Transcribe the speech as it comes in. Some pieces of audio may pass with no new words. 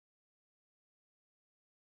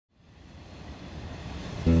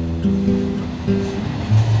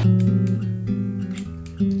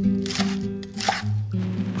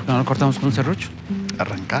no cortamos con un serrucho?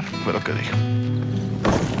 Arrancar fue lo que dijo.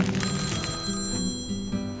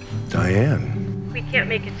 Diane. We can't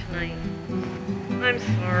make it tonight. I'm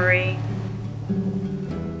sorry.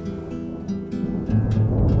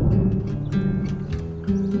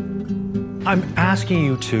 I'm asking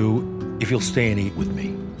you to, if you'll stay and eat with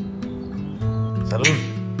me. Salud.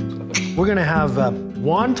 We're gonna have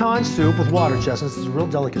wonton soup with water chestnuts. It's a real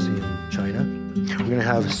delicacy in China. We're gonna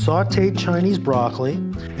have sauteed Chinese broccoli.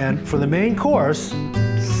 And for the main course,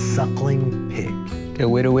 suckling pig. ¿Qué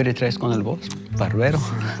güero traes con el boss? Barbero.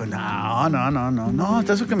 Pues no.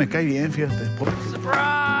 Hasta eso que me cae bien, fíjate.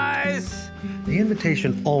 Surprise! The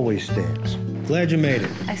invitation always stands. Glad you made it.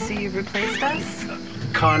 I see you replaced us.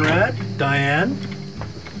 Conrad, Diane,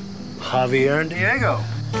 Javier, and Diego.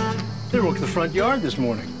 They worked the front yard this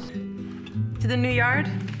morning. To the new yard?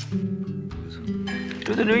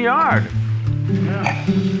 To the new yard.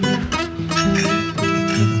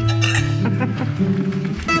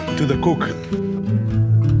 To the cook.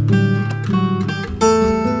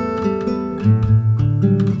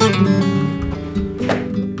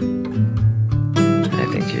 I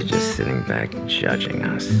think you're just sitting back judging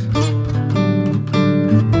us.